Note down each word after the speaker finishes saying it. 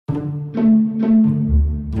Right?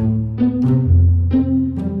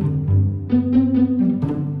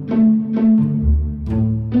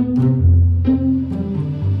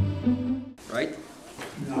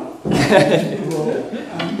 No. Well,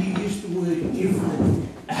 you used the word everything.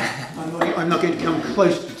 I'm not going to come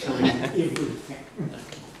close to telling you everything.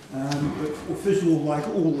 But first of all, like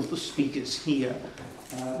all of the speakers here,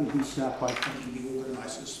 let me start by thanking the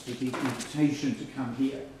organisers for the invitation to come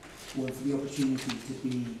here, or for the opportunity to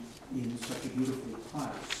be in such a beautiful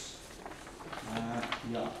place.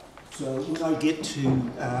 Yeah. So when I get to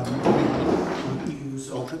the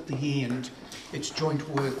result at the end, it's joint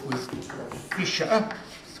work with Fisher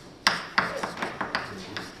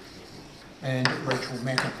and Rachel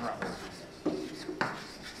McEnroe.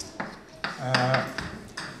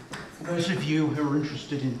 For those of you who are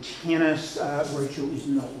interested in tennis, Rachel is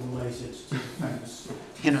not related to the famous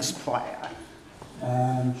tennis player.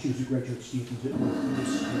 She was a graduate student at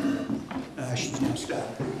Northwestern. She's now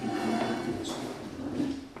started.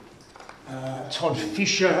 Todd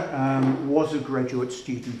Fisher was a graduate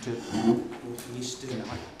student at Northwestern.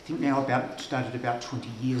 I think now started about 20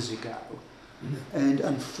 years ago. And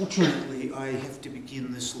unfortunately, I have to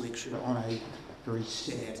begin this lecture on a very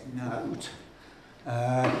sad note.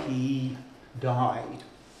 He died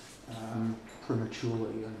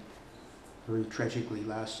prematurely and very tragically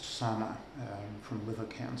last summer from liver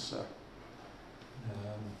cancer.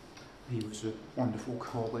 He was a wonderful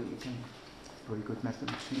colleague and very good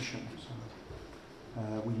mathematician, so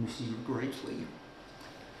we miss him greatly.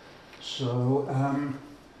 So,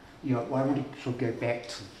 yeah, I want to sort of go back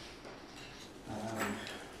to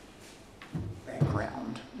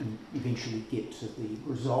background and eventually get to the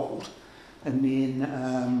result, and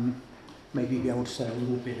then maybe be able to say a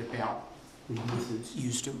little bit about the methods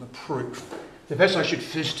used in the proof. So perhaps I should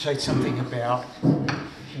first say something about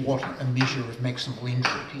what a measure of maximal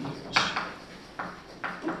entropy is.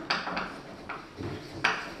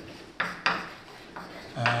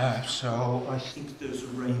 So I think there's a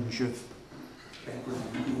range of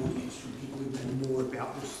background in the audience, from people who know more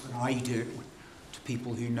about this than I do to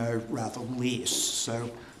people who know rather less. So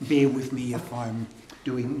bear with me if I'm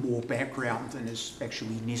doing more background than is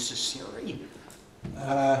actually necessary.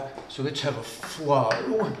 So let's have a flow.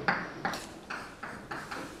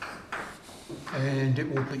 And it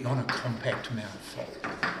will be on a compact manifold.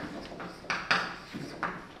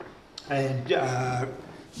 And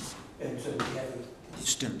so we have a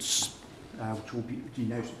distance, which will be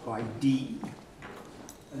denoted by d.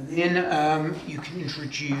 And then you can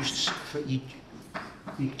introduce, for each,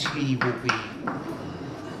 big T will be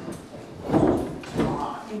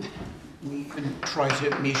defined. We can try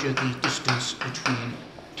to measure the distance between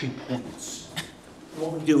 2 points.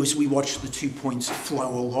 What we do is we watch the 2 points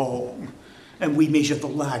flow along, and we measure the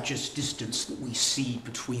largest distance that we see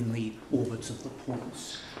between the orbits of the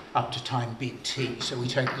points up to time big T. So we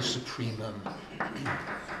take the supremum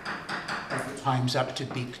times up to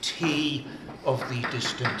big T of the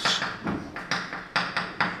distance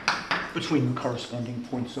between the corresponding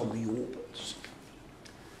points on the orbits.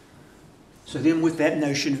 So then with that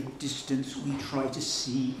notion of distance, we try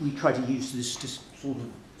to use this to sort of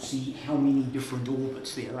see how many different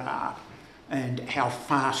orbits there are and how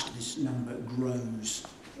fast this number grows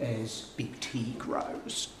as big T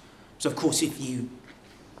grows. So of course, if you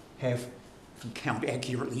count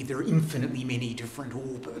accurately, there are infinitely many different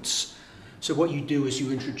orbits. So what you do is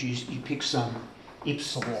you pick some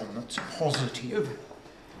epsilon that's positive,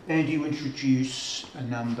 and you introduce a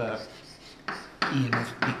number n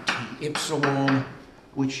of big T epsilon,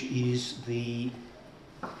 which is the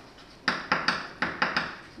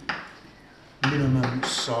minimum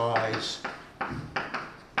size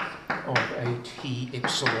of a T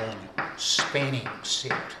epsilon spanning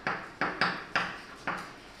set.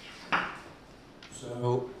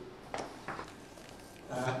 So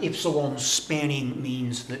epsilon spanning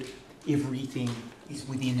means that everything is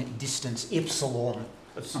within a distance epsilon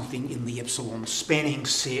of something in the epsilon spanning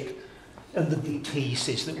set, and the big T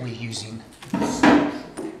says that we're using this.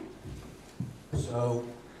 So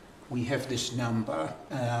we have this number,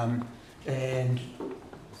 and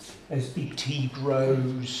as big T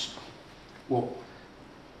grows, well,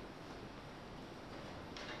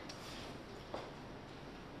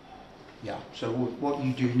 yeah, so what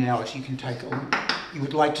you do now is you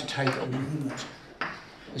would like to take a limit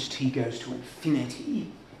as T goes to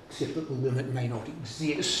infinity, except that the limit may not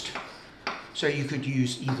exist. So you could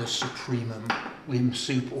use either supremum lim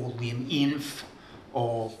sup or lim inf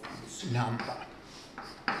of this number.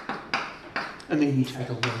 And then you take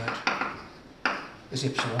a limit as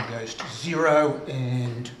epsilon goes to 0,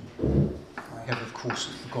 and I I have, of course,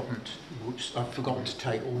 forgotten to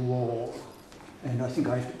take log, and I think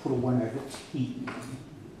I have to put a 1 over t.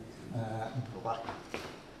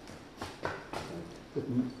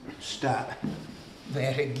 Start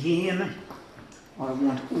that again. I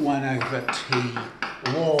want 1 over t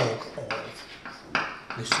log of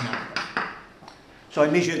this number. So I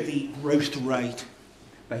measure the growth rate,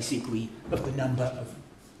 basically, of the number of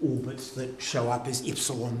orbits that show up as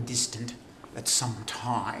epsilon distant at some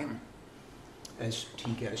time as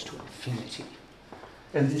t goes to infinity.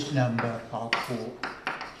 And this number I'll call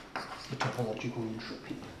the topological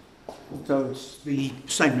entropy. So it's the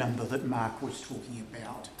same number that Mark was talking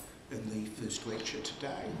about in the first lecture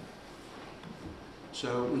today.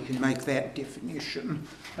 So we can make that definition.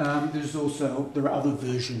 There are other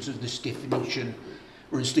versions of this definition,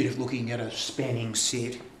 where instead of looking at a spanning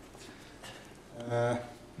set,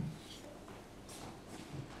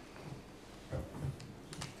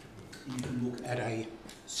 you can look at a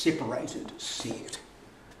separated set,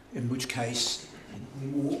 in which case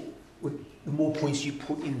the more points you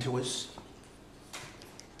put into us,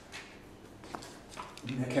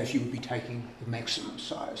 in that case you would be taking the maximum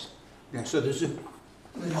size. Now, so let's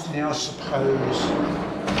now suppose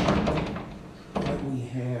that we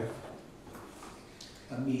have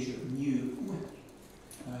a measure mu.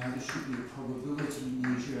 This should be a probability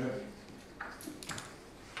measure,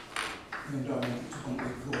 and I want it to be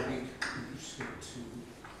ergodic with respect to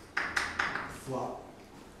flow.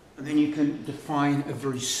 And then you can define a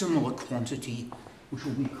very similar quantity, which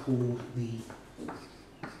will be called the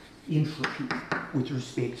entropy with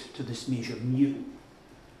respect to this measure mu.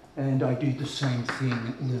 And I do the same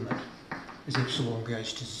thing, limit as epsilon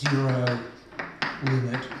goes to 0,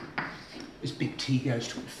 limit as big T goes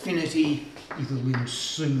to infinity, either lim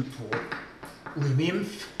sup or lim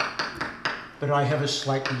inf. But I have a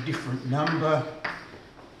slightly different number.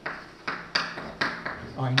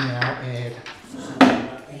 I now add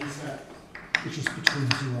eta, which is between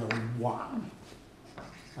 0 and 1.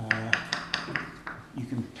 You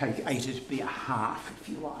can take eta to be a half if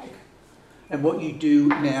you like. And what you do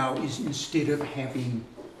now is instead of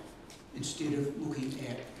looking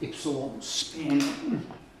at epsilon spanning,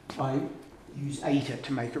 I use eta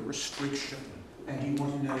to make a restriction. And you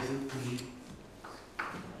want to know that the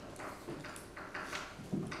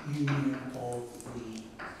union of the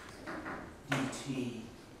dt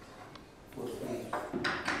for the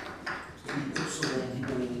epsilon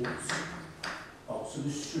balls. Oh, so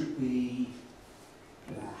this should be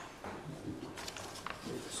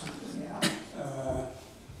something out.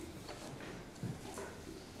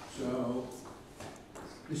 So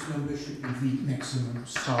this number should be the maximum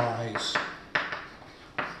size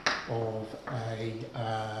of a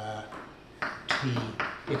t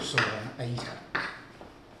epsilon eta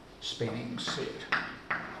spanning set.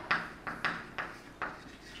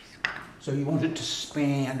 So you want it to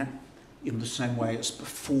span in the same way as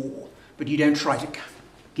before, but you don't try to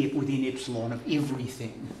get within epsilon of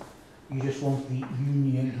everything. You just want the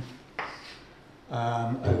union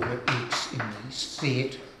over x in the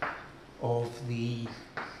set of the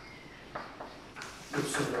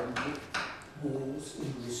epsilon balls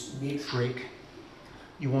in this metric.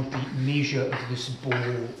 You want the measure of this ball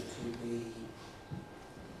to be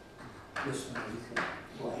this one equal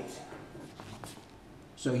plate.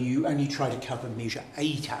 So you only try to cover measure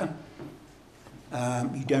eta.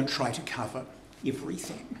 You don't try to cover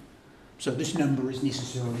everything. So this number is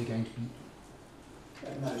necessarily going to be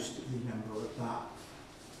at most the number above.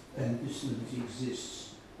 And this limit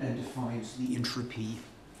exists and defines the entropy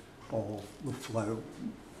of the flow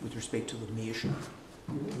with respect to the measure.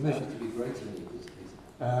 The measure to be greater than or equal to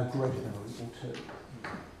eta. Greater than or equal to.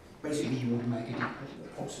 Basically, you want to make it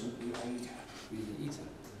approximately eta. Really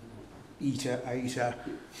Eta.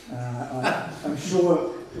 I'm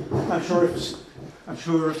sure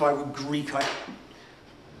if I were Greek,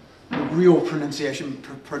 the real pronunciation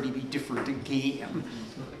would probably be different again.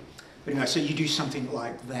 But anyway, so you do something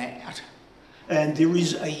like that. And there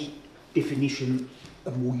is a definition,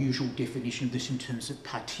 a more usual definition of this in terms of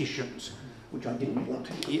partitions, which I didn't want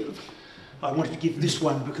to give. I wanted to give this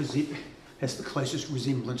one because it has the closest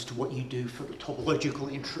resemblance to what you do for the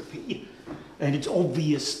topological entropy. And it's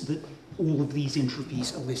obvious that all of these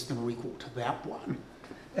entropies are less than or equal to that one.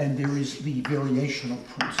 And there is the variational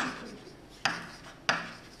principle,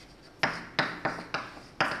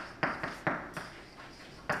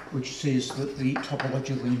 which says that the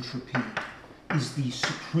topological entropy is the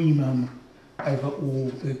supremum over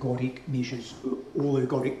all ergodic measures, all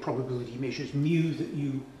ergodic probability measures, mu that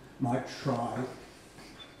you might try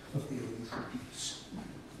of their entropies.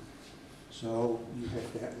 So you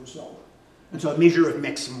have that result. And so a measure of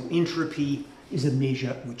maximal entropy is a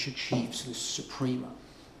measure which achieves this suprema.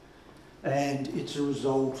 And it's a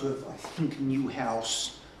result of, I think,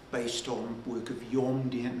 Newhouse, based on work of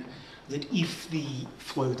Yomden, that if the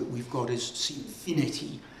flow that we've got is C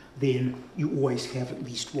infinity, then you always have at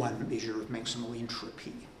least one measure of maximal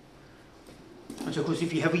entropy. And so, of course,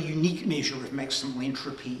 if you have a unique measure of maximal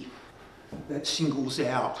entropy, that singles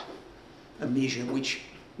out a measure which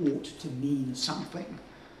ought to mean something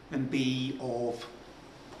and be of,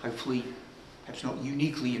 hopefully, perhaps not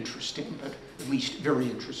uniquely interesting, but at least very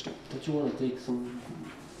interesting. Don't you want to take some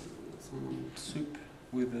soup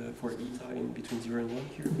with for eta in between 0 and 1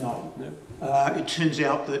 here? No. No? It turns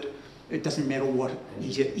out that it doesn't matter what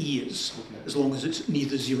eta is, as long as it's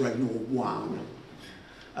neither 0 nor 1.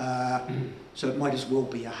 So it might as well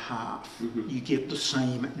be a half. You get the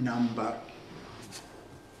same number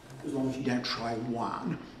as long as you don't try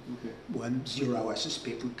 1. One 0, I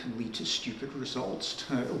suspect, can lead to stupid results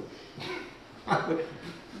too.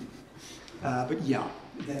 But yeah,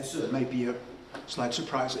 that's maybe a slight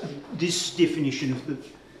surprise. And this definition of the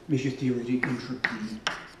measure theoretic entropy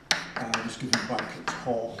was given by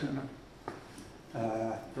Katok in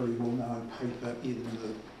a very well-known paper in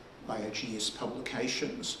the IAGS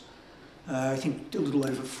publications, I think a little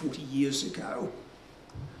over 40 years ago.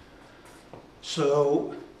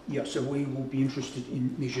 So, yeah, so we will be interested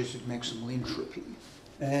in measures of maximal entropy.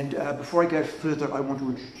 And before I go further, I want to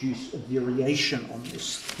introduce a variation on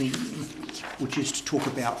this theme, which is to talk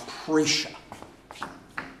about pressure.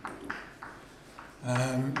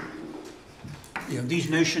 These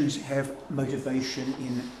notions have motivation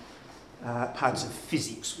in parts of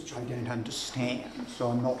physics which I don't understand, so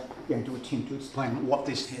I'm not going to attempt to explain what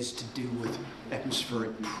this has to do with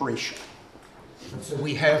atmospheric pressure. So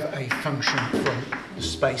we have a function from the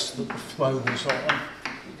space that the flow was on.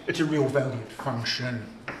 It's a real valued function,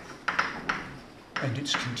 and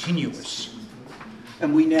it's continuous.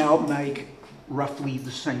 And we now make roughly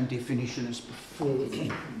the same definition as before.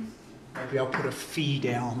 Maybe I'll put a phi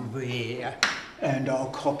down there, and I'll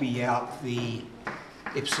copy out the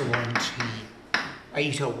epsilon t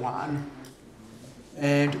eta 1.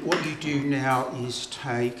 And what you do now is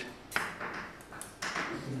take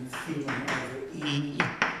E.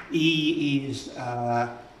 E is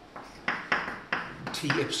T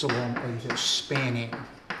epsilon eta spanning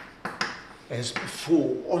as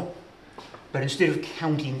before, but instead of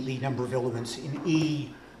counting the number of elements in E,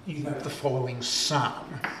 you make the following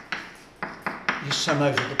sum. You sum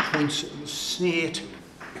over the points of the set,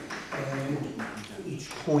 and for each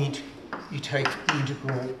point you take the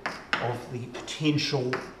integral of the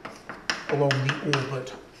potential along the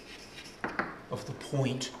orbit of the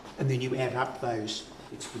point, and then you add up those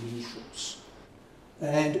exponentials.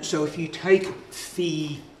 And so if you take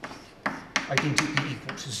phi identically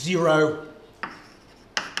equal to 0,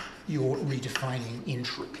 you're redefining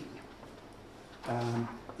entropy.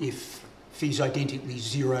 If phi is identically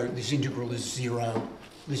 0, this integral is 0,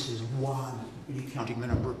 this is 1, and you're counting the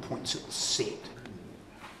number of points of the set.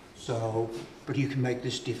 So, but you can make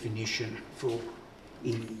this definition for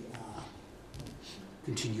any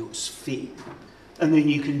continuous phi. And then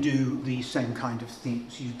you can do the same kind of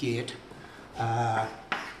things. You get a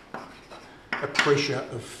pressure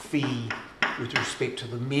of phi with respect to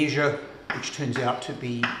the measure, which turns out to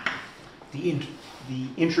be the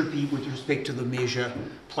entropy with respect to the measure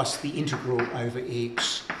plus the integral over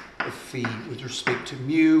x of phi with respect to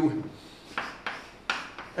mu.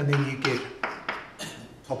 And then you get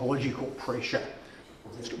topological pressure,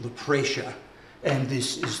 the pressure, and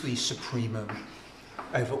this is the supremum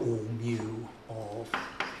over all mu of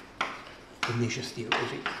the measure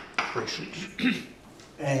theoretic pressures.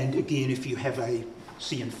 And again, if you have a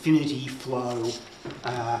C infinity flow,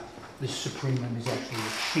 this supremum is actually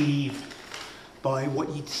achieved by what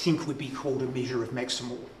you'd think would be called a measure of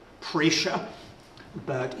maximal pressure,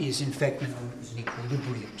 but is in fact known as an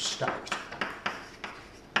equilibrium state,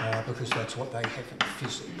 because that's what they have in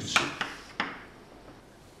physics.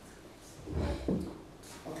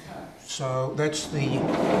 Okay, so that's the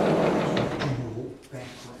general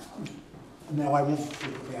background. Now I want to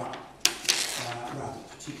talk about rather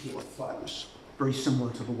particular flows, very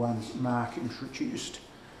similar to the ones Mark introduced.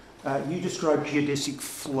 You describe geodesic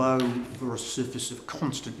flow for a surface of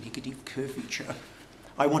constant negative curvature.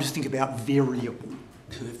 I want to think about variable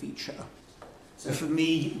curvature. So for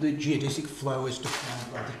me, the geodesic flow is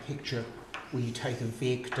defined by the picture where you take a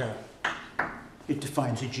vector. It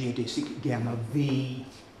defines a geodesic gamma v.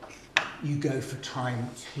 You go for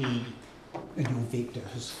time t, and your vector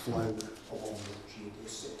has flowed along the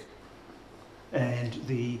geodesic. And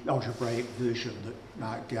the algebraic version that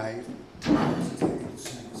Mark gave is exactly the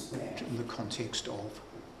same as that in the context of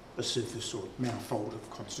a surface or manifold of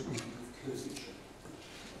constant negative curvature.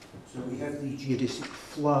 So we have the geodesic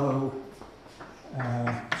flow.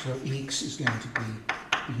 So X is going to be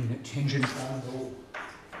the unit tangent bundle.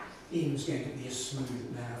 M is going to be a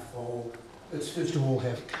smooth manifold. Let's first of all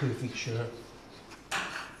have curvature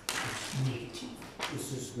negative.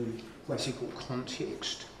 This is the classical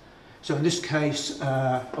context. So in this case,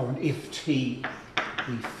 on Ft,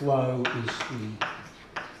 the flow is the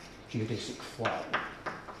geodesic flow.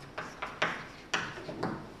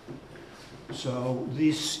 So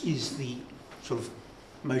this is the sort of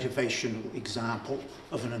motivational example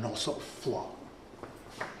of an anosol flow.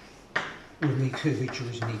 When the curvature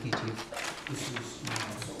is negative, this is an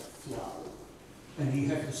anosol flow. And you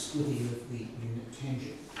have the splitting of the unit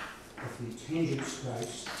tangent, of the tangent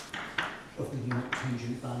space of the unit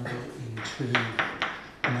tangent bundle into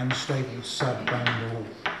an unstable subbundle,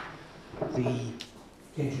 the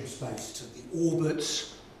tangent space to the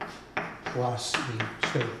orbits, plus the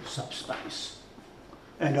stable subspace.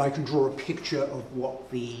 And I can draw a picture of what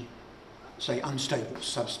the, say, unstable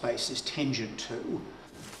subspace is tangent to.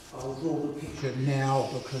 I'll draw the picture now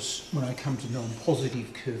because when I come to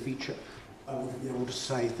non-positive curvature, I won't be able to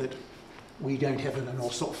say that we don't have an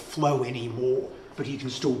anosol flow anymore, but you can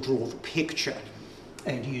still draw the picture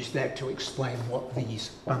and use that to explain what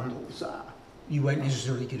these bundles are. You won't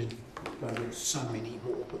necessarily get a sum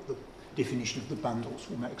anymore, but the definition of the bundles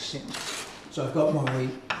will make sense. So I've got my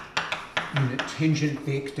unit tangent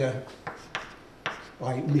vector.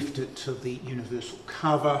 I lift it to the universal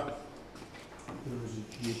cover. There is a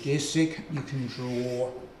geodesic. You can draw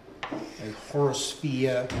a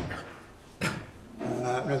horosphere. In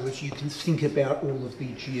other words, you can think about all of the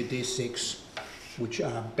geodesics which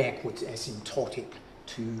are backwards asymptotic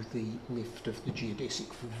to the left of the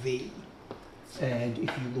geodesic for V. And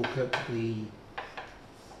if you look at the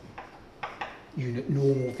unit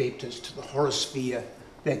normal vectors to the horosphere,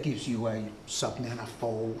 that gives you a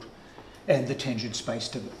submanifold, and the tangent space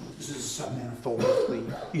to this is a submanifold of the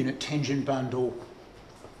unit tangent bundle.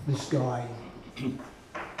 This guy, E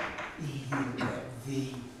unit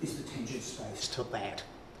V, is the tangent space to that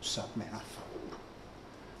submanifold.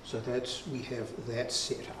 So that's, we have that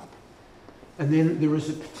set up. And then there is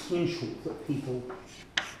a potential that people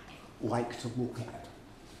like to look at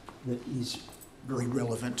that is very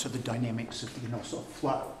relevant to the dynamics of the anosol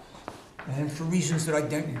flow. And for reasons that I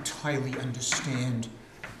don't entirely understand,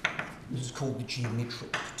 this is called the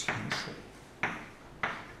geometric potential.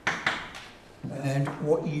 And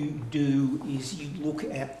what you do is you look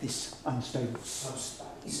at this unstable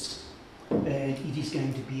subspace, and it is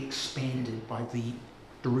going to be expanded by the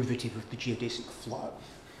derivative of the geodesic flow.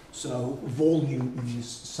 So volume in this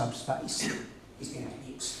subspace is going to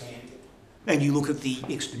be expanded. And you look at the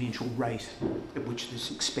exponential rate at which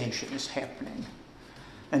this expansion is happening.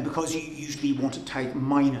 And because you usually want to take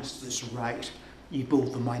minus this rate, you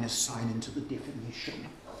build the minus sign into the definition.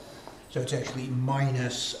 So it's actually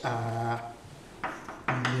minus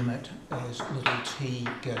limit as little t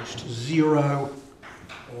goes to 0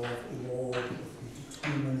 of log of the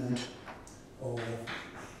determinant of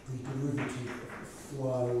the derivative of the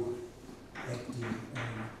flow at the V.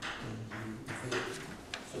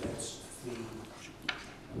 So that's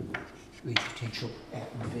the potential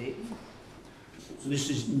at V. So this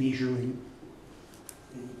is measuring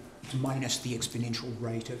it's minus the exponential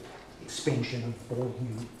rate of expansion of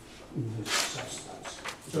volume in this subspace.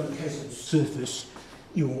 So in the case of the surface,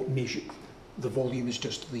 your measure, the volume is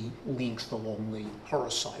just the length along the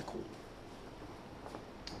horocycle.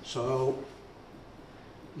 So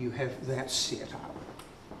you have that set up.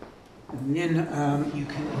 And then you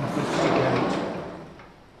can investigate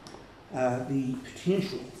the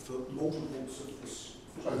potential for multiples of this,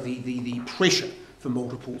 the pressure for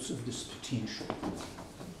multiples of this potential.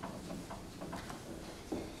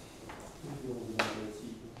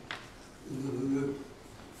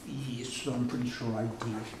 Yes, I'm pretty sure I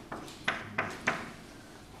did.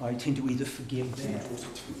 I tend to either forget that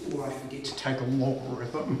or I forget to take a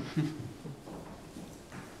logarithm.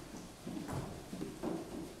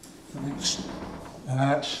 Thanks.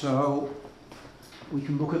 So we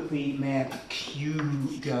can look at the map. Q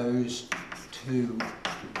goes to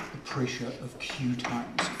the pressure of Q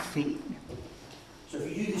times phi. So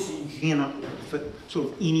if you do this in general for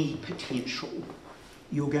sort of any potential,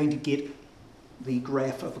 you're going to get the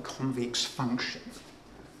graph of a convex function.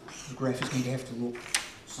 The graph is going to have to look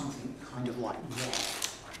something kind of like that.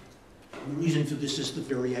 And the reason for this is the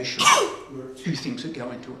variation. There are two things that go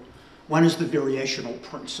into it. One is the variational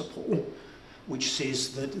principle, which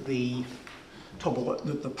says that the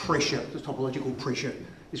topological pressure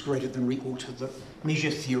is greater than or equal to the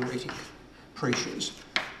measure theoretic pressures.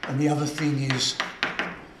 And the other thing is,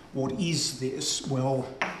 what is this? Well,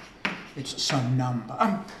 it's some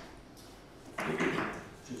number,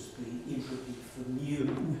 just the entropy for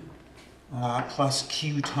mu, plus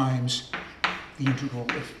q times the integral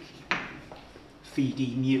of phi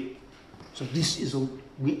d mu. So this is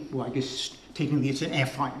well, I guess technically it's an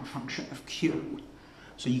affine function of q.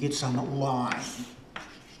 So you get some line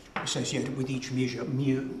associated with each measure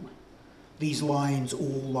mu. These lines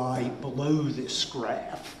all lie below this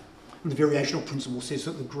graph. And the variational principle says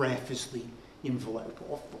that the graph is the envelope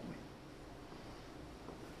of them.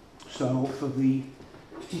 So for the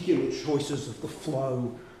particular choices of the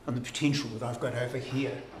flow and the potential that I've got over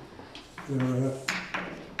here, there are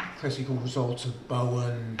classical results of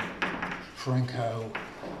Bowen, Franco,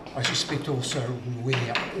 I suspect also Ruel.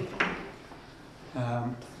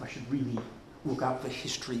 I should really look up the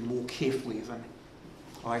history more carefully than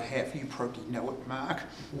I have. You probably know it, Mark.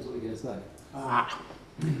 That's what you're going to say.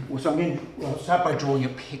 Well, so I'll start by drawing a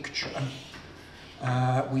picture.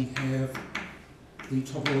 We have the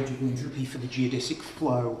topological entropy for the geodesic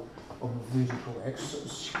flow on the vertical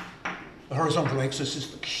axis. The horizontal axis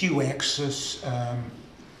is the q-axis.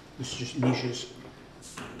 This just measures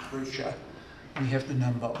pressure. We have the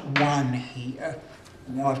number 1 here.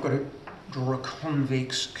 And now I've got to draw a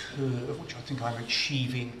convex curve, which I think I'm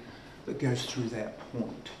achieving, that goes through that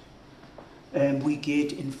point. And we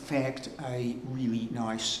get, in fact, a really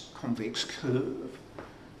nice convex curve.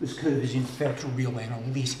 This curve is, in fact, real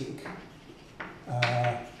analytic.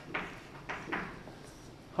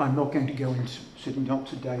 I'm not going to go into, certainly not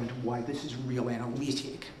today, into why this is real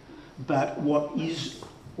analytic, but what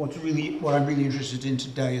I'm really interested in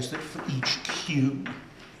today is that for each q,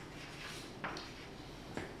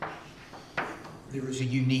 there is a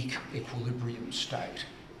unique equilibrium state.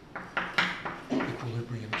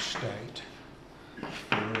 Equilibrium state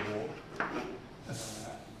for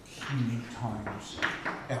q times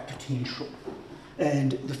our potential.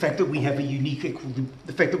 And the fact that we have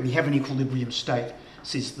an equilibrium state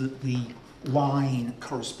says that the line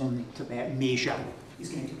corresponding to that measure is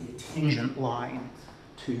going to be a tangent line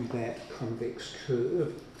to that convex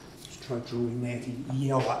curve. Let's try drawing that in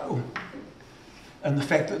yellow. And the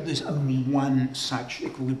fact that there's only one such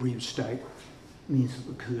equilibrium state means that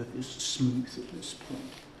the curve is smooth at this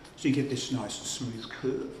point. So you get this nice smooth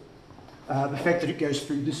curve. The fact that it goes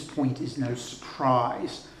through this point is no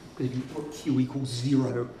surprise, because if you put q equals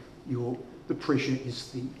 0, the pressure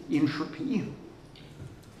is the entropy.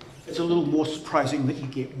 It's a little more surprising that you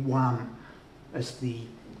get 1 as the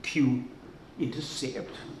q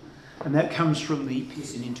intercept, and that comes from the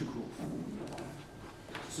Pearson integral formula.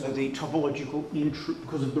 So the topological entropy,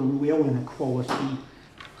 because of the Ruel inequality,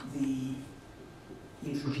 the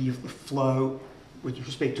entropy of the flow with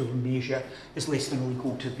respect to a measure is less than or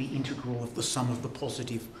equal to the integral of the sum of the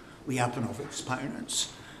positive Lyapunov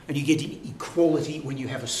exponents. And you get an equality when you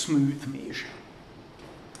have a smooth measure.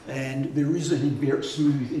 And there is a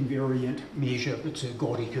smooth invariant measure that's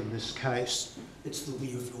ergodic in this case. It's the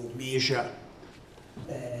Liouville measure.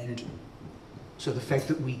 And so the fact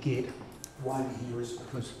that we get 1 here is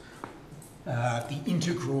because the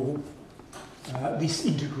integral, this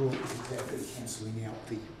integral is exactly cancelling out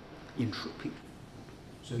the entropy.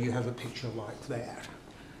 So you have a picture like that.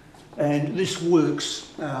 And this works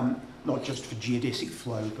not just for geodesic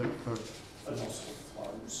flow, but for lossy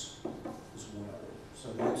flows as well. So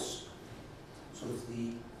that's sort of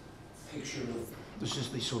the picture of, this is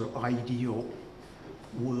the sort of ideal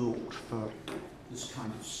world for this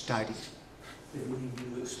kind of study. It really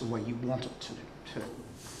works the way you want it to.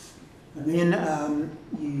 And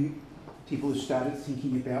then people have started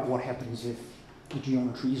thinking about what happens if the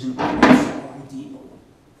geometry isn't ideal.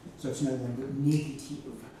 So it's no longer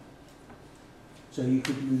negative. So you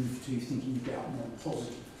could move to thinking about more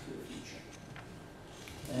positive curvature.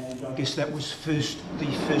 And I guess that was the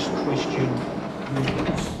first question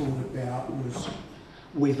that was thought about was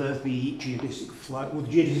whether the geodesic flow, well,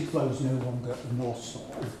 the geodesic flow is no longer a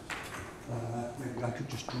North-Side. Maybe I could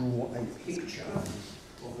just draw a picture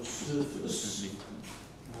of a surface.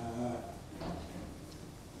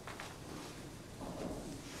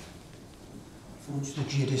 For which the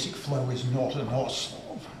geodesic flow is not a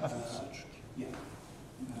North-Side. Yeah.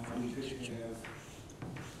 We could have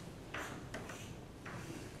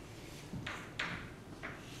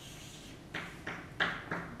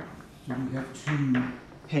so we have two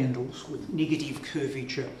handles with negative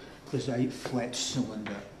curvature. There's a flat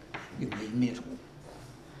cylinder in the middle.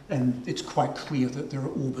 And it's quite clear that there are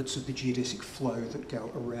orbits of the geodesic flow that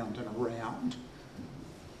go around and around.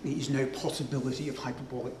 There is no possibility of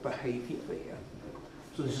hyperbolic behaviour there.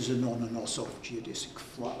 So this is a non-Anosov geodesic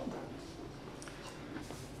flow.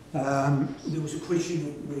 There was a question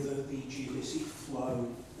of whether the geodesic flow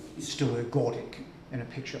is still ergodic in a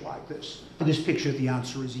picture like this. For this picture, the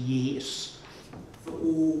answer is yes. For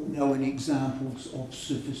all known examples of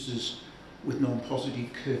surfaces with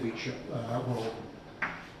non-positive curvature, well,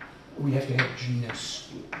 we have to have genus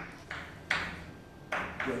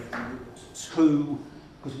rather than 2,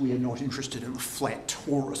 because we are not interested in a flat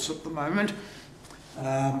torus at the moment.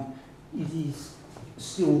 It is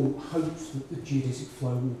still hoped that the geodesic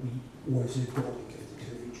flow will be always ergodic if the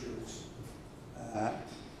curvature is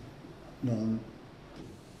non-positive.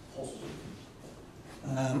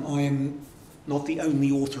 I am not the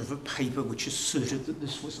only author of a paper which asserted that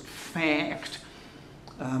this was a fact.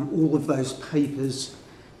 All of those papers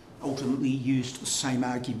ultimately used the same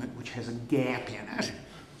argument, which has a gap in it.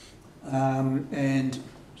 And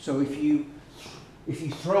so if you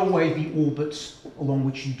throw away the orbits along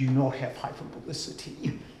which you do not have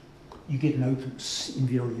hyperbolicity, you get an open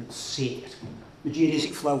invariant set. The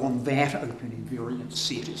geodesic flow on that open invariant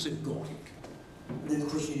set is ergodic. And then the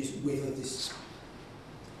question is whether this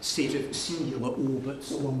set of singular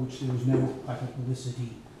orbits along which there is no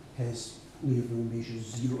hyperbolicity has Liouville measure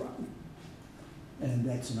 0. And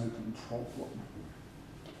that's an open problem.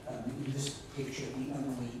 In this picture, the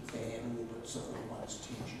only bad orbits are the ones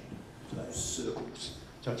tangent to those circles.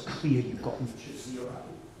 So it's clear you've got measure 0.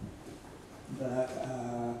 But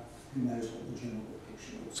who knows what the general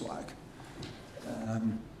picture looks like.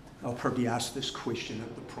 I'll probably ask this question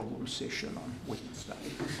at the problem session on Wednesday.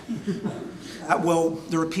 Well,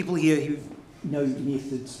 there are people here who know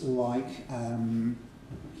methods like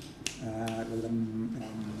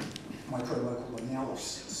micro-local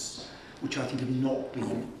analysis, which I think have not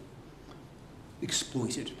been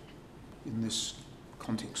exploited in this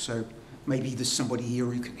context. So maybe there's somebody here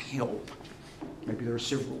who can help. Maybe there are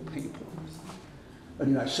several people.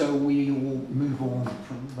 Anyway, so we will move on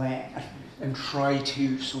from that and try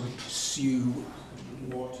to sort of pursue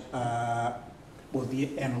what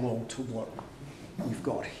the analogue to what we've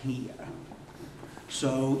got here.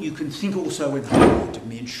 So you can think also in higher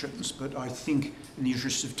dimensions, but I think in the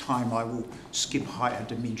interest of time I will skip higher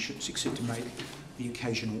dimensions except to make the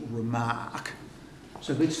occasional remark.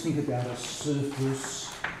 So let's think about a surface.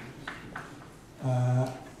 I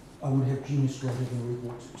want to have genus greater than or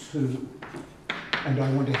equal to 2, and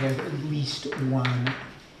I want to have at least one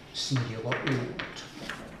singular orbit.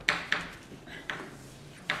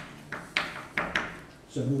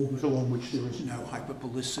 So an orbit along which there is no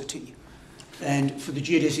hyperbolicity. And for the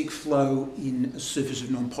geodesic flow in a surface of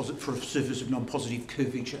for a surface of non-positive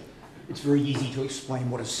curvature, it's very easy to explain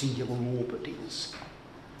what a singular orbit is.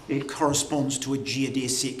 It corresponds to a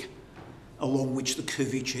geodesic along which the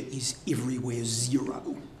curvature is everywhere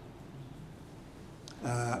 0.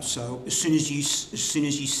 So as soon as you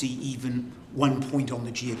see even one point on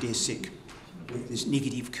the geodesic where there's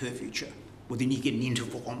negative curvature, well then you get an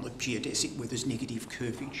interval on the geodesic where there's negative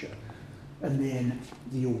curvature, and then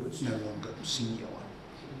the orbit's no longer singular.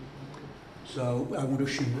 So I want to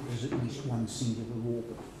assume that there's at least one singular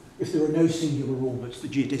orbit. If there are no singular orbits, the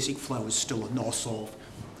geodesic flow is still Anosov,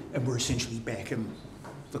 and we're essentially back in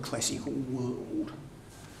the classical world.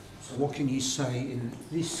 So what can you say in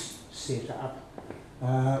this setup?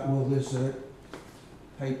 Well, there's a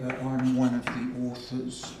paper, I'm one of the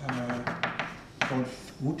authors,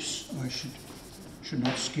 whoops, I should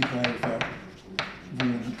not skip over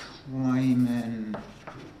Vaughan Kleiman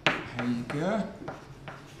Hager,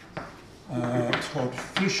 Todd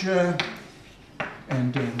Fisher,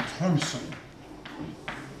 and Dan Thompson.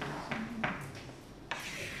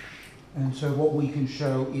 And so what we can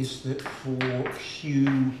show is that for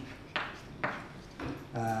Q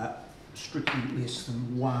strictly less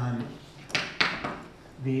than 1,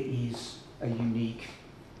 there is a unique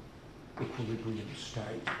equilibrium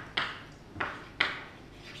state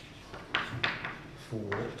for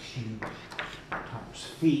Q times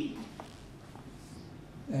phi.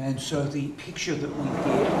 And so the picture that we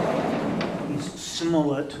get is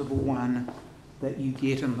similar to the one that you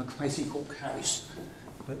get in the classical case,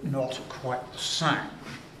 but not quite the same.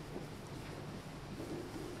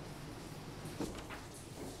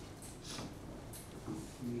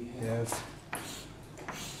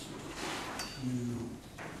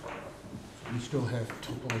 We still have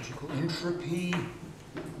topological entropy.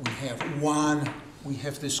 We have 1. We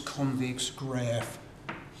have this convex graph,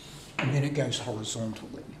 and then it goes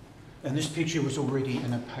horizontally. And this picture was already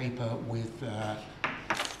in a paper with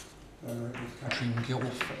Katrin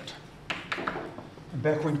Guilford. And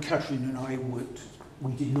back when Katrin and I worked,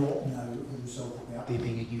 we did not know the result about there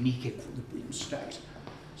being a unique equilibrium state.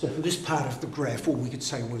 So for this part of the graph, all we could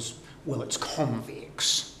say was, well, it's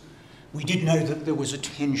convex. We did know that there was a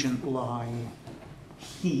tangent line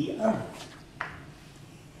here,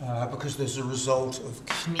 because there's a result of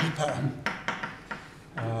Knieper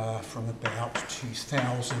from about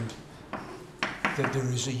 2000 that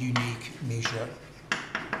there is a unique measure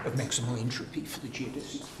of maximal entropy for the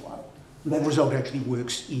geodesic flow. And that result actually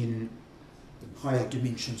works in higher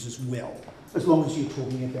dimensions as well, as long as you're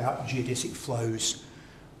talking about geodesic flows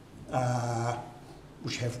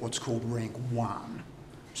which have what's called rank 1.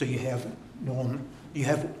 So you have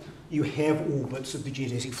orbits of the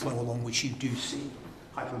geodesic flow along which you do see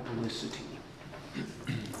hyperbolicity.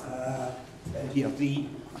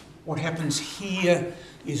 What happens here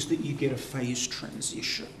is that you get a phase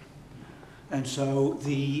transition. And so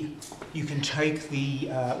you can take the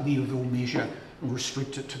Liouville measure and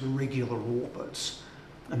restrict it to the regular orbits,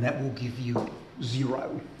 and that will give you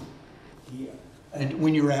 0 here. And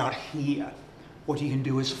when you're out here, what you can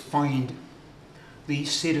do is find the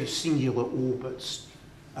set of singular orbits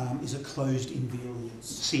is a closed invariant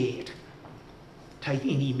set. Take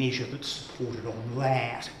any measure that's supported on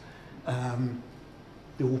that.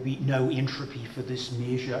 There will be no entropy for this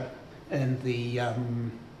measure, and the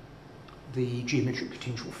geometric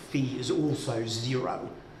potential phi is also 0.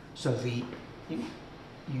 So you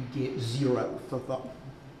get 0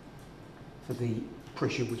 for the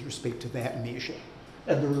pressure with respect to that measure.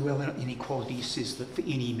 And the Llewellyn inequality says that for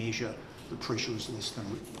any measure, the pressure is less than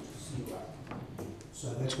or equal to 0.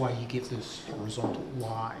 So that's why you get this horizontal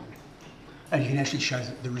line. And you can actually show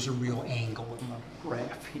that there is a real angle in the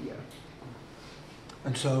graph here.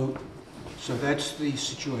 And so that's the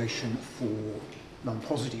situation for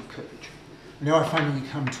non-positive curvature. Now I finally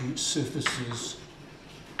come to surfaces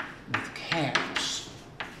with caps.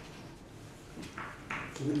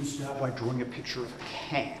 So let me start by drawing a picture of a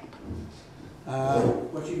cap.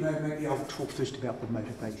 Maybe I'll talk first about the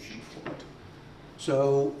motivation for it.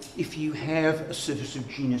 So if you have a surface of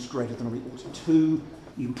genus greater than or equal to 2,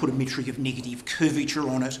 you can put a metric of negative curvature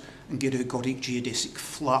on it and get ergodic geodesic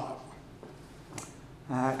flow.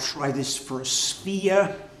 Try this for a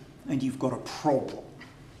sphere, and you've got a problem.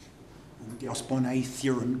 And the Gauss-Bonnet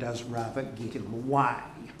theorem does rather get in the way.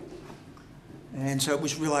 And so it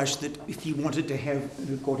was realised that if you wanted to have an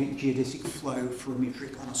ergodic geodesic flow for a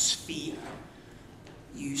metric on a sphere,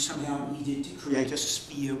 you somehow needed to create a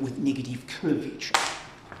sphere with negative curvature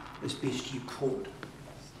as best you could.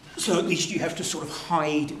 So at least you have to sort of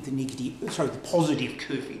hide the positive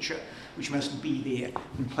curvature, which must be there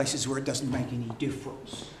in places where it doesn't make any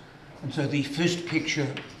difference. And so the first picture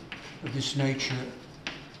of this nature,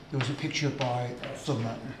 there was a picture by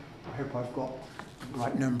Zimmermann. I hope I've got the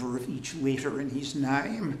right number of each letter in his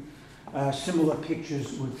name. Similar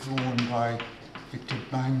pictures were drawn by Victor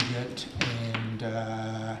Banget and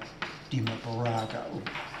Dima Barago.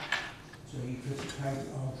 So you could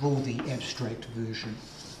I'll draw the abstract version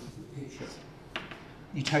of the picture.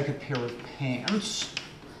 You take a pair of pants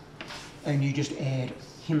and you just add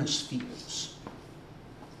hemispheres.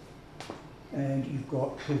 And you've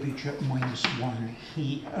got curvature -1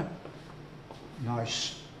 here.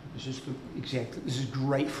 Nice. This is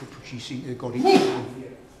great for producing ergodic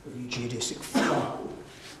behavior of your geodesic flow.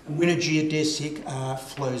 And when a geodesic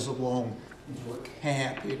flows along into a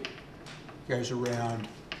cap, it goes around,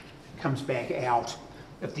 comes back out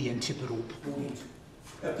at the antipodal point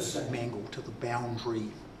at the same angle to the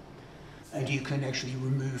boundary. And you can actually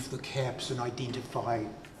remove the caps and identify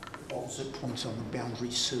opposite points on the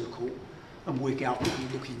boundary circle and work out that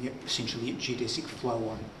you're looking at essentially at geodesic flow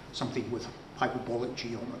on something with hyperbolic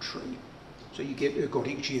geometry. So you get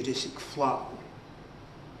ergodic geodesic flow.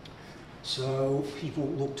 So people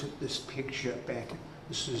looked at this picture back,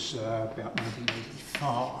 this is about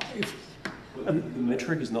 1985. The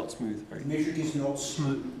metric is not smooth, right? The metric is not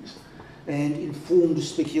smooth. And informed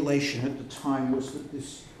speculation at the time was that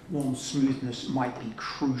this non-smoothness might be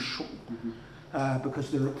crucial because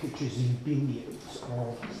there are pictures in billiards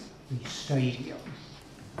of the stadium.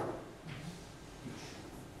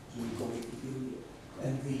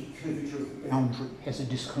 And the curvature of the boundary has a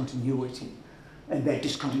discontinuity, and that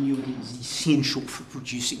discontinuity is essential for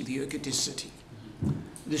producing the ergodicity.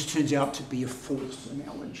 This turns out to be a false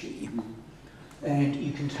analogy, and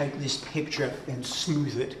you can take this picture and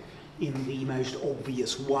smooth it in the most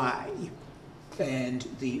obvious way, and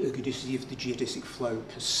the ergodicity of the geodesic flow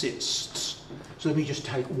persists. So let me just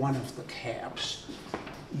take one of the caps.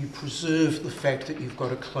 You preserve the fact that you've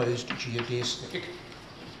got a closed geodesic.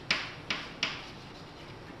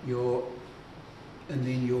 And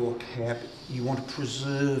then your cap, you want to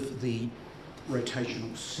preserve the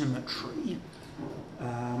rotational symmetry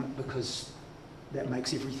because that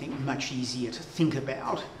makes everything much easier to think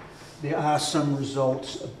about. There are some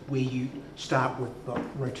results where you start with the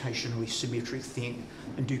rotationally symmetric thing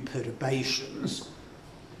and do perturbations,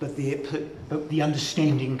 but the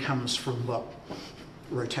understanding comes from the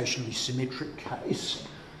rotationally symmetric case.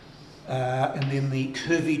 And then the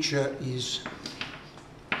curvature is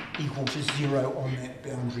equal to 0 on that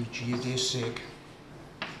boundary geodesic.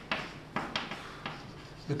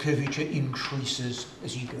 The curvature increases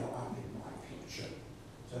as you go up in my picture.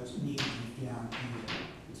 So it's negative down here,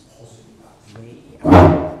 it's positive up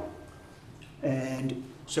there. And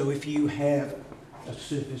so if you have a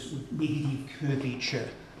surface with negative curvature,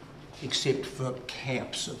 except for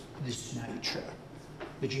caps of this nature,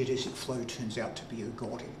 the geodesic flow turns out to be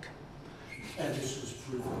ergodic. This was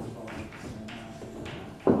proven by,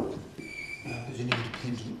 there's an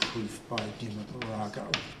independent proof by Dimmer-Barago.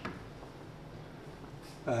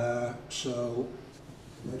 So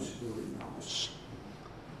that's very nice.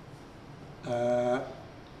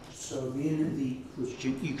 So then the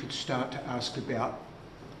question you could start to ask about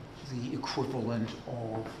the equivalent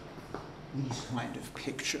of these kind of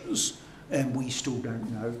pictures, and we still don't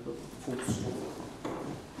know, but first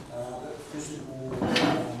of all,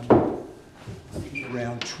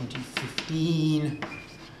 around 2015,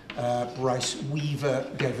 Bryce Weaver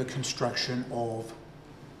gave a construction of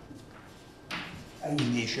a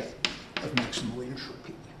measure of maximal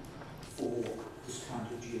entropy for this kind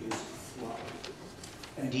of geodesic flow.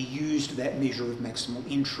 And he used that measure of maximal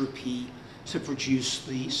entropy to produce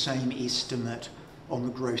the same estimate on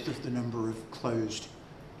the growth of the number of closed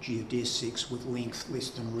geodesics with length less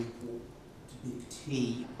than or equal to big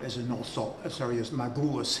T, as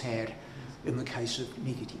Margulis had in the case of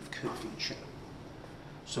negative curvature.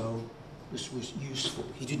 So this was useful.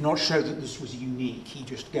 He did not show that this was unique, he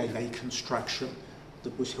just gave a construction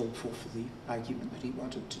that was helpful for the argument that he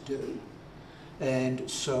wanted to do. And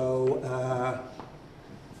so,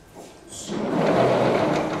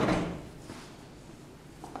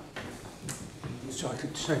 so I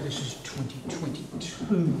could say this is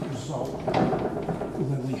 2022 result,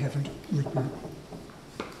 although we haven't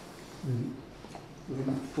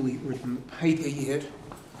fully written the paper yet.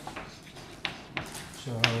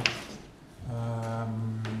 So,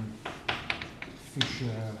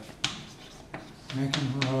 Fisher,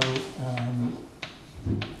 McEnroe,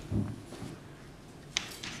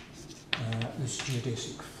 this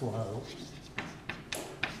geodesic flow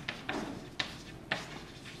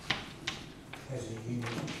has a unique.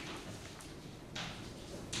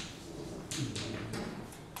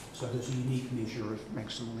 So there's a unique measure of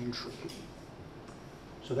maximal entropy.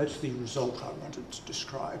 So that's the result I wanted to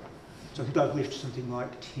describe. So I think I've left something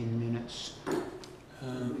like 10 minutes.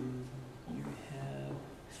 You have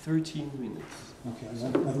 13 minutes. Okay,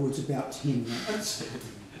 in other words, about 10 minutes,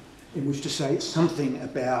 in which to say something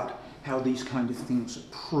about how these kind of things are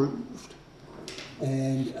proved.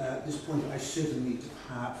 And at this point, I certainly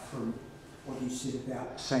depart from what you said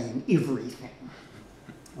about saying everything.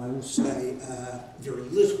 I will say very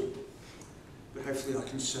little, but hopefully I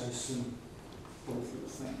can say some helpful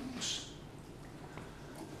things.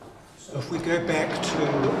 So if we go back to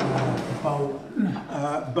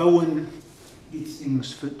Bowen, Bowen did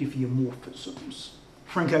things for diffeomorphisms.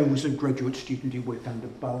 Franco was a graduate student who worked under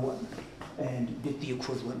Bowen and did the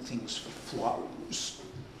equivalent things for flows.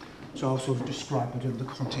 So I'll sort of describe it in the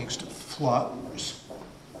context of flows.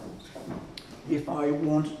 If I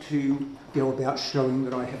want to go about showing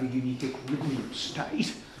that I have a unique equilibrium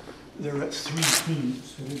state, there are three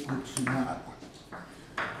things that are good to know.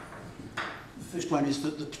 The first one is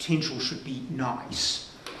that the potential should be nice,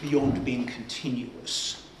 beyond being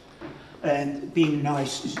continuous. And being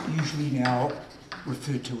nice is usually now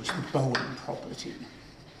referred to as the Bowen property.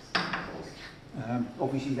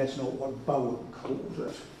 Obviously that's not what Bowen called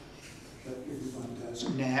it, but everyone does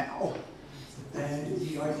now. And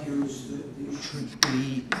the idea is that there should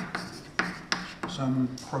be some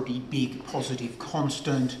pretty big positive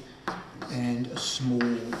constant and a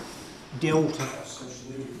small delta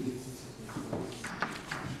associated with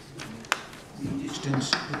the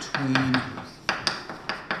distance between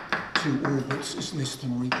two orbits is less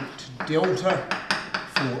than or equal to delta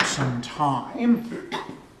for some time.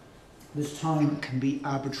 This time can be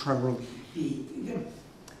arbitrarily big.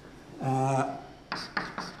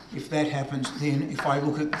 If that happens, then if I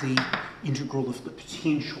look at the integral of the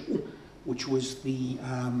potential, which was the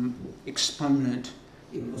exponent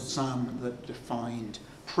in the sum that defined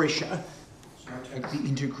pressure, so I take the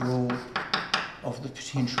integral of the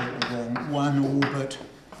potential along one orbit,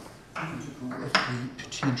 the integral of the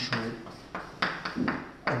potential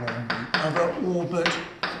along the other orbit.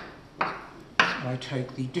 I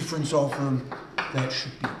take the difference of them that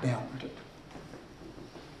should be bounded.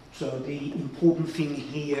 So the important thing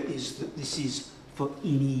here is that this is for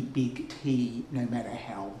any big T, no matter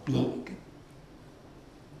how big.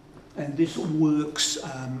 And this works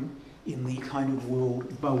in the kind of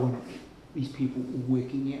world Bowen, these people were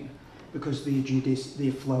working in, because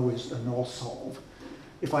their flowers are Nosov.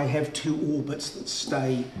 If I have two orbits that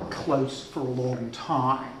stay close for a long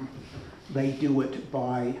time, they do it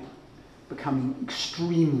by becoming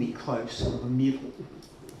extremely close in the middle.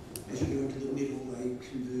 As you go into the middle, they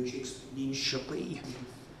converge exponentially.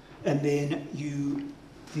 And then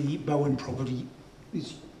the Bowen property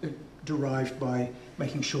is derived by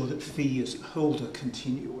making sure that phi is Hölder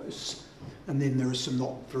continuous. And then there are some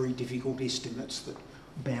not very difficult estimates that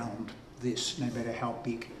bound this, no matter how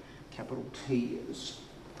big capital T is.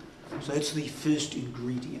 So that's the first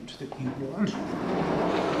ingredient that you want.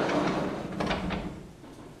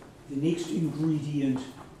 The next ingredient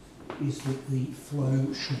is that the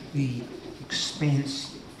flow should be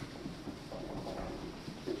expansive.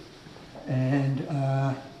 And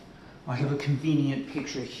I have a convenient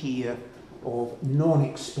picture here of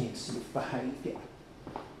non-expansive behaviour.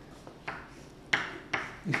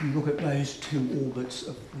 If you look at those two orbits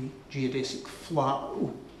of the geodesic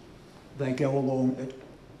flow, they go along at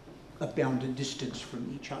a bounded distance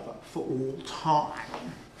from each other for all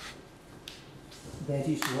time. That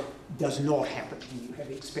is what does not happen when you have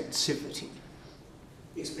expansivity.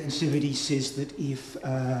 Expansivity says that if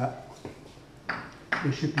there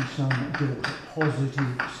should be some delta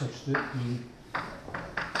positive such that the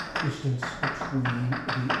distance between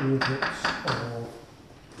the orbits of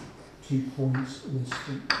 2 points less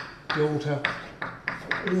than delta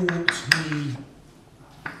for all T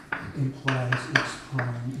implies x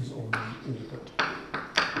prime is on the orbit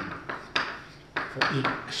for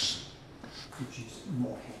x, which is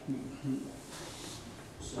not happening here.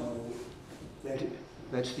 So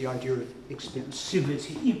that's the idea of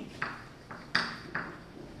expansivity.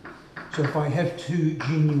 So if I have two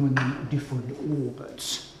genuinely different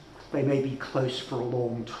orbits, they may be close for a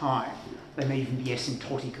long time. They may even be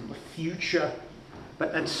asymptotic in the future,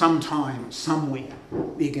 but at some time, somewhere,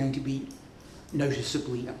 they're going to be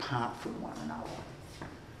noticeably apart from one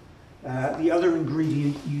another. The other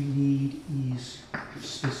ingredient you need is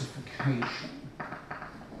specification.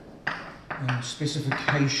 And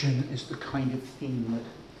specification is the kind of thing that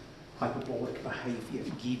hyperbolic behaviour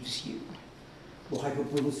gives you. Well,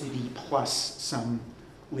 hyperbolicity plus some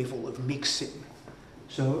level of mixing.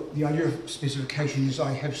 So the idea of specification is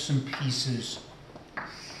I have some pieces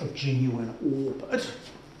of genuine orbit,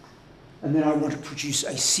 and then I want to produce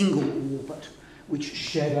a single orbit which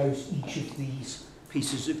shadows each of these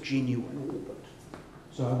pieces of genuine orbit.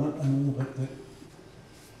 So I want an orbit that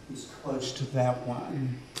is close to that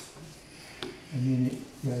one, and then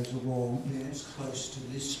it goes along, then it's close to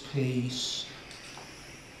this piece,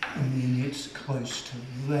 and then it's close to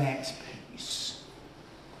that piece.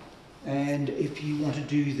 And if you want to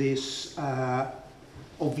do this,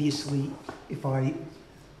 obviously, if I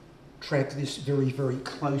track this very, very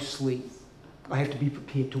closely, I have to be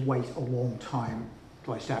prepared to wait a long time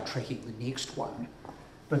till I start tracking the next one.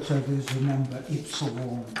 But so there's the number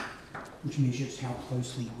epsilon, which measures how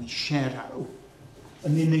closely we shadow.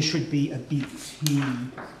 And then there should be a big T.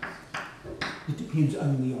 It depends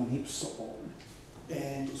only on epsilon.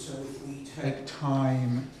 And so if we take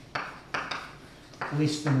time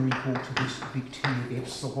less than or equal to this big T of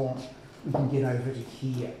epsilon, we can get over to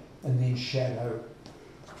here and then shadow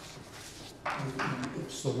within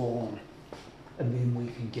epsilon, and then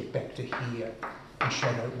we can get back to here and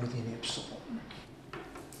shadow within epsilon.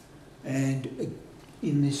 And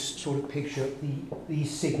in this sort of picture,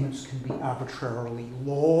 these segments can be arbitrarily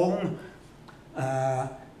long,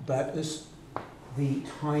 but as the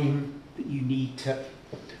time that you need to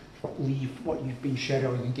leave what you've been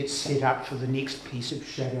shadowing and get set up for the next piece of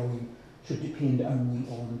shadowing should depend only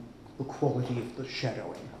on the quality of the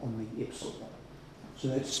shadowing on the epsilon. So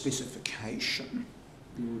that's specification.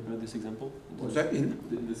 Do you remember this example? Was that in?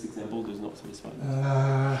 This example does not satisfy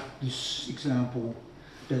that. This example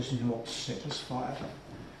does not satisfy it.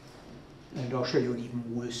 And I'll show you an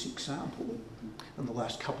even worse example in the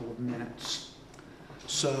last couple of minutes.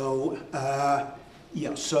 So,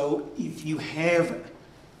 so if you have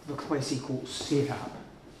the classical setup,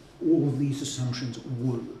 all of these assumptions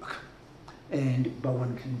work. And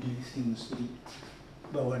Bowen can do things that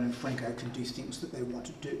Bowen and Franco can do things that they want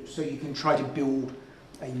to do. So you can try to build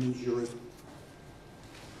a measure of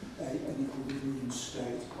an equilibrium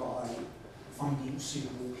state by finding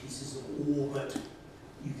suitable pieces of orbit.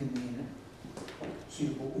 You can then,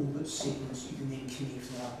 suitable orbit segments, you can then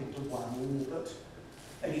connect them up into one orbit.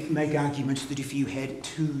 And you can make arguments that if you had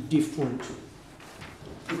two different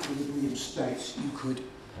equilibrium states, you could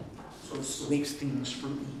sort of select things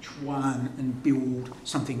from each one and build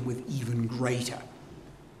something with even greater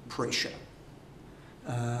pressure.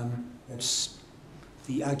 That's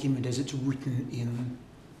the argument as it's written in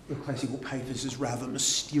the classical papers is rather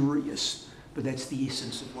mysterious, but that's the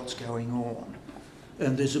essence of what's going on.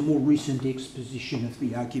 And there's a more recent exposition of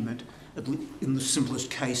the argument in the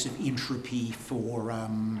simplest case of entropy for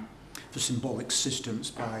symbolic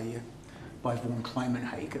systems by von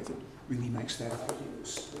Kleimenhager that really makes that idea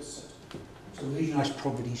explicit. So these nice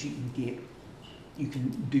properties you can get, you can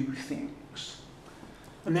do things.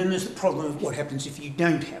 And then there's the problem of what happens if you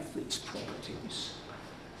don't have these properties.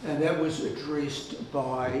 And that was addressed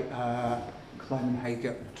by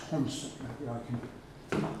Kleimenhager and Thomson. Maybe I can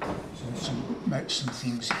make some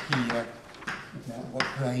things here about what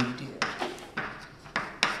they did.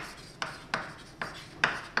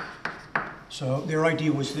 So their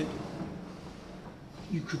idea was that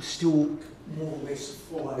you could still more or less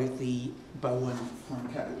follow the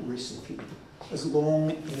Bowen-Franco recipe as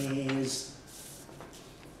long as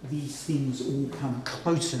these things all come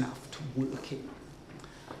close enough to working.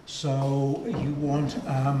 So you want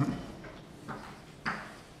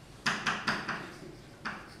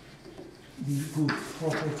the good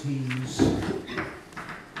properties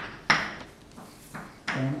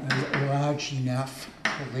on a large enough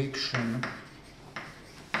collection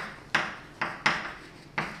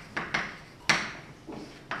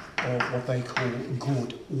of what they call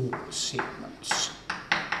good orbit segments.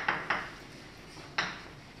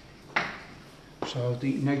 So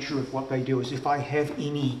the nature of what they do is if I have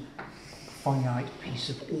any finite piece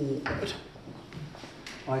of orbit,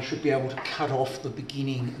 I should be able to cut off the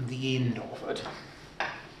beginning and the end of it.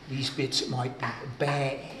 These bits might be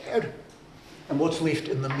bad, and what's left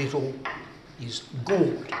in the middle is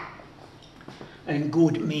good. And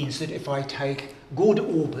good means that if I take good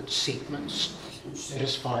orbit segments which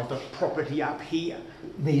satisfy the property up here,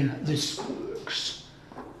 then this works.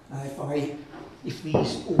 If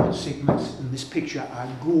these orbit segments in this picture are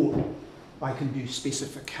good, I can do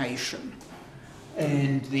specification,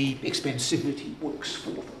 and the expansivity works for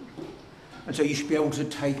them. And so you should be able to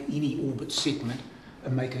take any orbit segment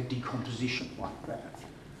and make a decomposition like that.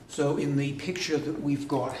 So in the picture that we've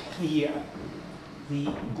got here,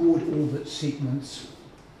 the good orbit segments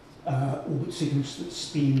that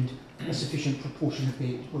spend a sufficient proportion of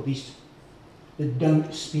their, or at least that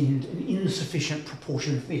don't spend an insufficient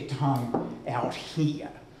proportion of their time out here.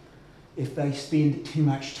 If they spend too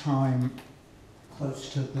much time close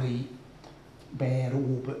to the bad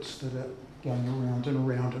orbits that are going around and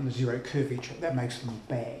around in the zero curvature, that makes them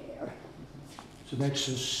bad. So that's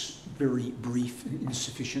a very brief and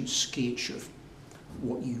insufficient sketch of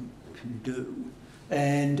what you can do.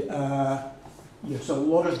 And so a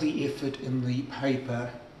lot of the effort in the paper,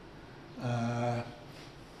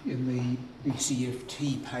 in the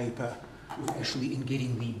BCFT paper, was actually in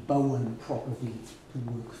getting the Bowen property to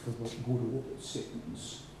work for the good orbit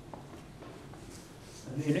segments.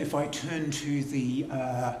 And then if I turn to the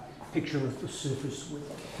picture of the surface with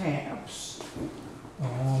caps,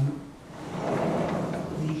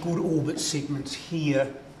 the good orbit segments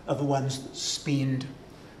here are the ones that spend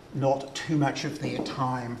not too much of their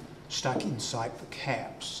time stuck inside the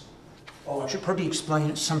caps. Oh, I should probably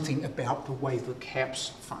explain something about the way the caps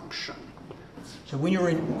function. So when you're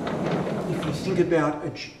in, if you think about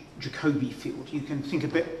a Jacobi field,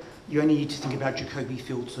 you only need to think about Jacobi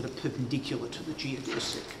fields that are perpendicular to the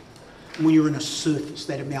geodesic. And when you're in a surface,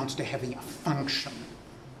 that amounts to having a function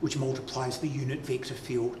which multiplies the unit vector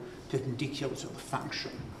field perpendicular to the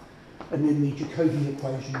function. And then the Jacobi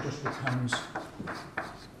equation just becomes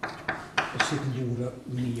a second order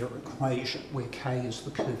linear equation where k is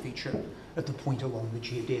the curvature at the point along the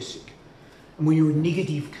geodesic. And when you're in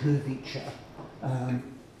negative curvature,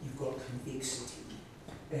 you've got convexity.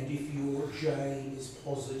 And if your j is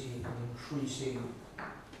positive and increasing,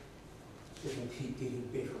 it will keep getting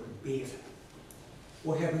better and better.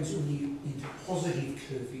 What happens when you enter positive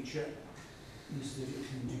curvature is that it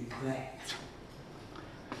can do that.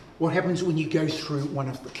 What happens when you go through one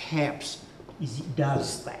of the caps is it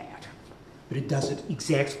does that, but it does it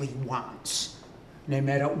exactly once, no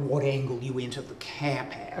matter what angle you enter the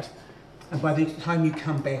cap at. And by the time you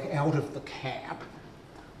come back out of the cap,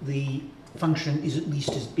 the function is at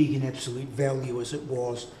least as big in absolute value as it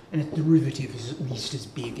was, and its derivative is at least as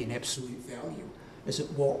big in absolute value as it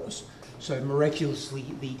was. So miraculously,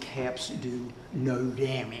 the caps do no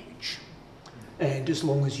damage. And as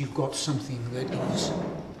long as you've got something that is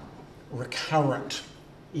recurrent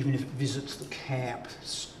even if it visits the cap,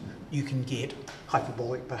 you can get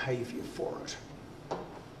hyperbolic behaviour for it.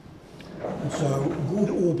 And so good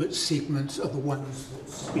orbit segments are the ones that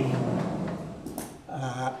spend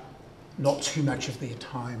not too much of their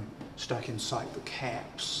time stuck inside the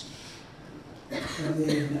caps. And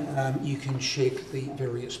then you can check the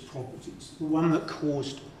various properties. The one that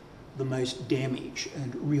caused the most damage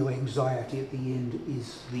and real anxiety at the end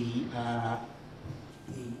is the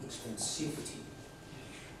expensivity.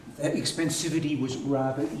 That expensivity was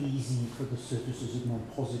rather easy for the surfaces of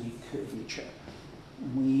non-positive curvature.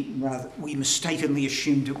 We mistakenly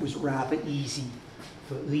assumed it was rather easy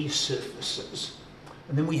for these surfaces.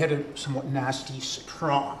 And then we had a somewhat nasty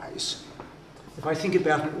surprise. If I think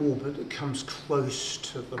about an orbit that comes close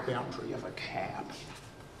to the boundary of a cap,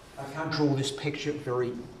 I can't draw this picture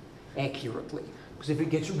very accurately, because if it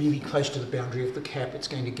gets really close to the boundary of the cap, it's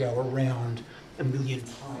going to go around a million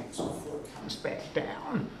times before it comes back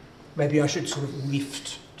down. Maybe I should sort of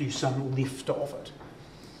do some lift of it.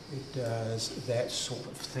 It does that sort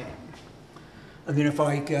of thing. And then if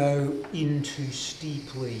I go in too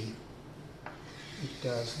steeply, it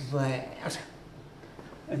does that.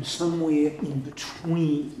 And somewhere in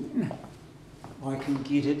between, I can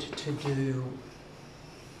get it to do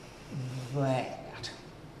that.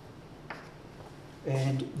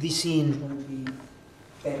 And this end will be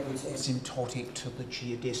backwards asymptotic to the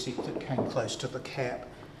geodesic that came close to the cap.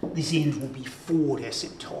 This end will be forward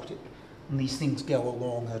asymptotic, and these things go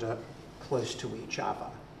along at a close to each other.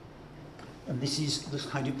 And this is the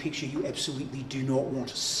kind of picture you absolutely do not want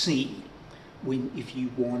to see if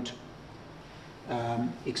you want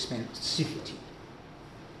expansivity.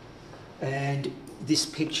 And this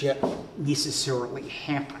picture necessarily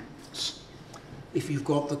happens if you've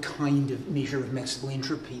got the kind of measure of maximal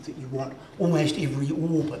entropy that you want. Almost every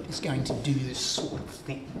orbit is going to do this sort of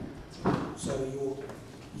thing. So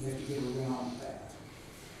you have to get around that.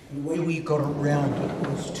 And the way we got around it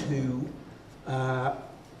was to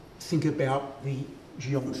think about the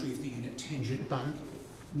geometry of the unit tangent bundle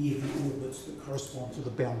near the orbits that correspond to the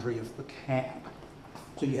boundary of the cap.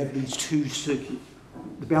 So you have these two circuits.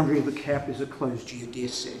 The boundary of the cap is a closed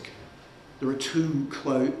geodesic. There are two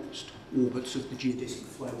closed orbits of the geodesic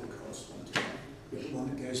flow that correspond to that. The one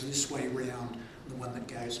that goes this way round and the one that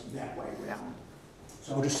goes that way round.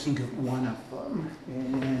 So I'll just think of one of them,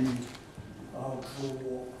 and I'll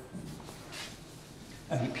draw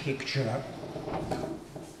a picture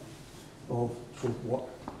of sort of what.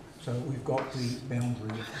 So we've got the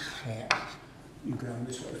boundary of the cap. You go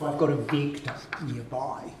this way. If I've got a vector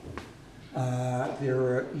nearby,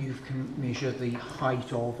 you can measure the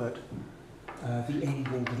height of it, the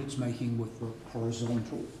angle that it's making with the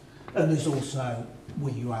horizontal, and there's also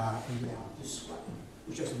where you are around this way,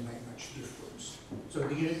 which doesn't make much difference. So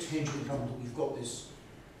the unit tangent bundle, you've got this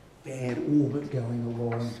bad orbit going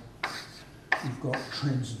along. You've got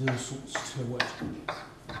transversals to it.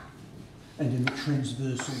 And in the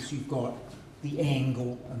transversals, you've got the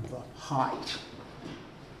angle and the height.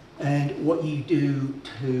 And what you do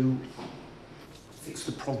to fix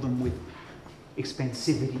the problem with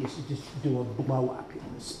expansivity is to just do a blow-up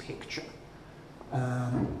in this picture.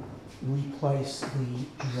 Replace the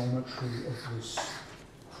geometry of this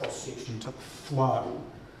cross-section to the flow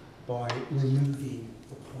by removing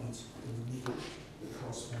the point in the middle that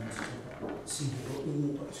corresponds to the singular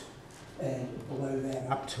orbit, and blow that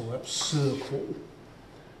up to a circle,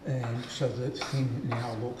 and so the thing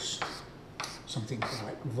now looks something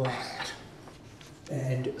like that.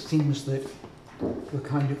 And things that, the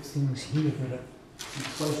kind of things here that are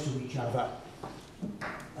close to each other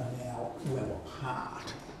are now well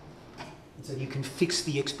apart. And so you can fix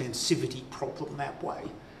the expansivity problem that way.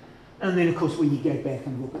 And then, of course, when you go back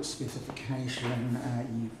and look at specification,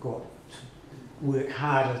 you've got to work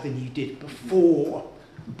harder than you did before,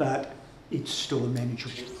 but it's still a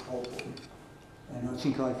manageable problem. And I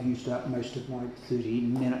think I've used up most of my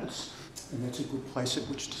 13 minutes, and that's a good place at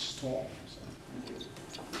which to stop. So, thank you.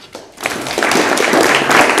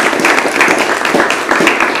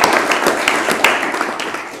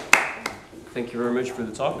 Thank you very much for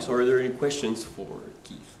the talk. So are there any questions for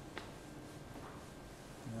Keith?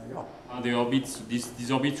 Are the orbits,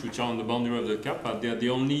 these orbits which are on the boundary of the cap, are they the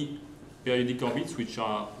only periodic orbits which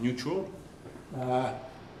are neutral?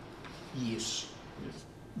 Yes.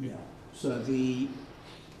 Yeah. So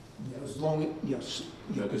as long yes.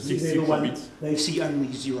 Yeah, the 6 orbits. They see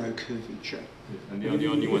only zero curvature. Yes, and they are the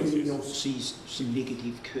only ones. Everybody else sees some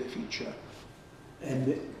negative curvature.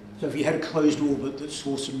 And so if you had a closed orbit that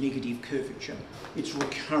saw some negative curvature, it's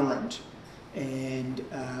recurrent. And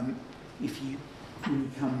if you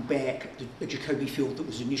come back, the Jacobi field that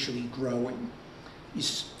was initially growing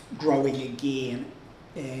is growing again,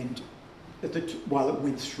 and while it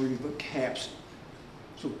went through the caps,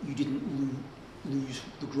 so you didn't lose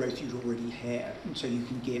the growth you'd already had, and so you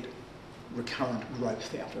can get recurrent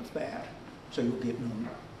growth out of that. So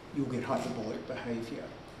you'll get hyperbolic behaviour.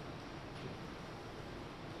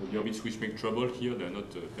 So the orbits which make trouble here, they're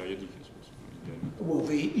not periodic, I suppose.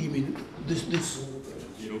 Well, you mean this?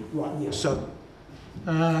 You know? Right. Yeah. So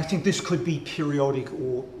I think this could be periodic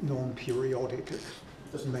or non-periodic. It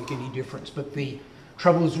doesn't make any difference. But the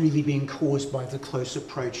trouble is really being caused by the close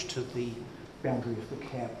approach to the boundary of the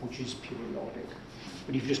cap, which is periodic.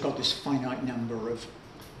 But you've just got this finite number of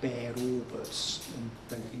bad orbits, and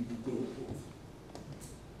they can be dealt with.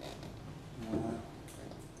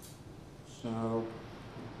 So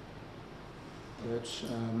that's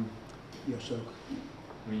yeah. So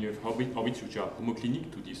I mean, you have orbits which are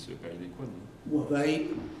homoclinic to this periodic one. well,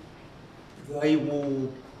 they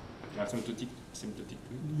will. Asymptotic to it.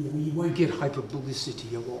 Yeah, you won't get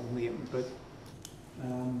hyperbolicity along them, but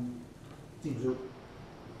things are,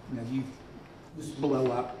 this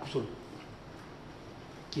blow up sort of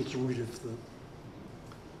gets rid of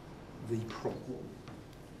the problem.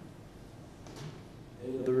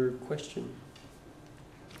 Any other question?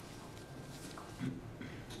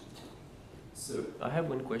 So I have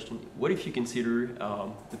one question. What if you consider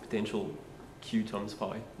the potential Q times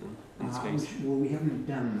phi in space? Well, we haven't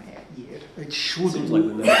done that yet. It should. Seems like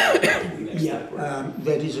the next yeah, step, right?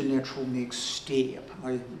 that is a natural next step.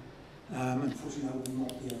 Unfortunately, I will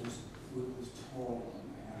not be able to work with Toro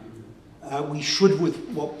on that. We should,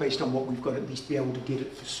 based on what we've got, at least be able to get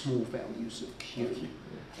it for small values of Q.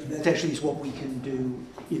 And that actually is what we can do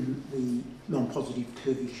in the non-positive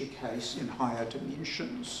curvature case in higher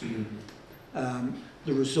dimensions. Mm-hmm.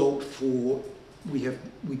 The result for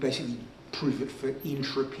we basically prove it for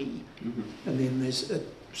entropy, and then there's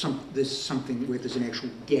something where there's an actual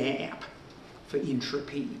gap for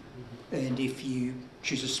entropy, and if you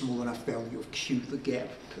choose a small enough value of Q, the gap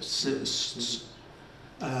persists.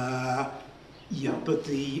 Yeah, but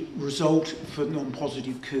the result for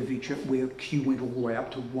non-positive curvature, where Q went all the way up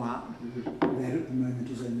to 1, that at the moment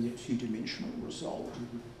is only a 2-dimensional result,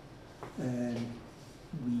 and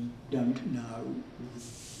we don't know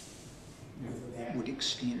whether that would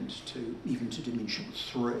extend to even to dimension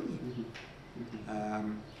 3.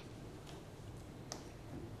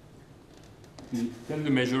 Can the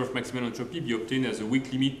measure of maximal entropy be obtained as a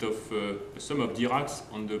weak limit of a sum of Dirac's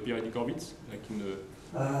on the periodic orbits, like in the?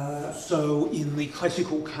 So in the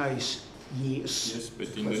classical case, yes. Yes,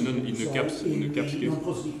 but in the caps case.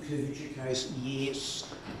 Non-positive curvature case, yes.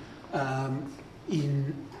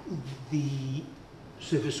 In the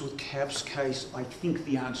surface with caps case, I think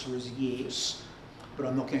the answer is yes, but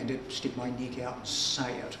I'm not going to stick my neck out and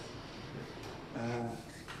say it.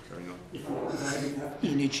 Fair enough. If I have enough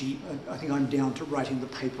energy, I think I'm down to writing the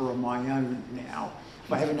paper on my own now.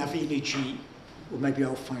 If I have enough energy, well, maybe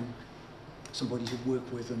I'll find somebody to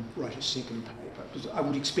work with and write a second paper, because I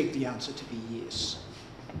would expect the answer to be yes.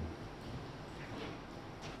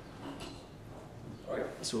 All right,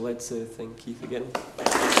 so let's thank Keith again.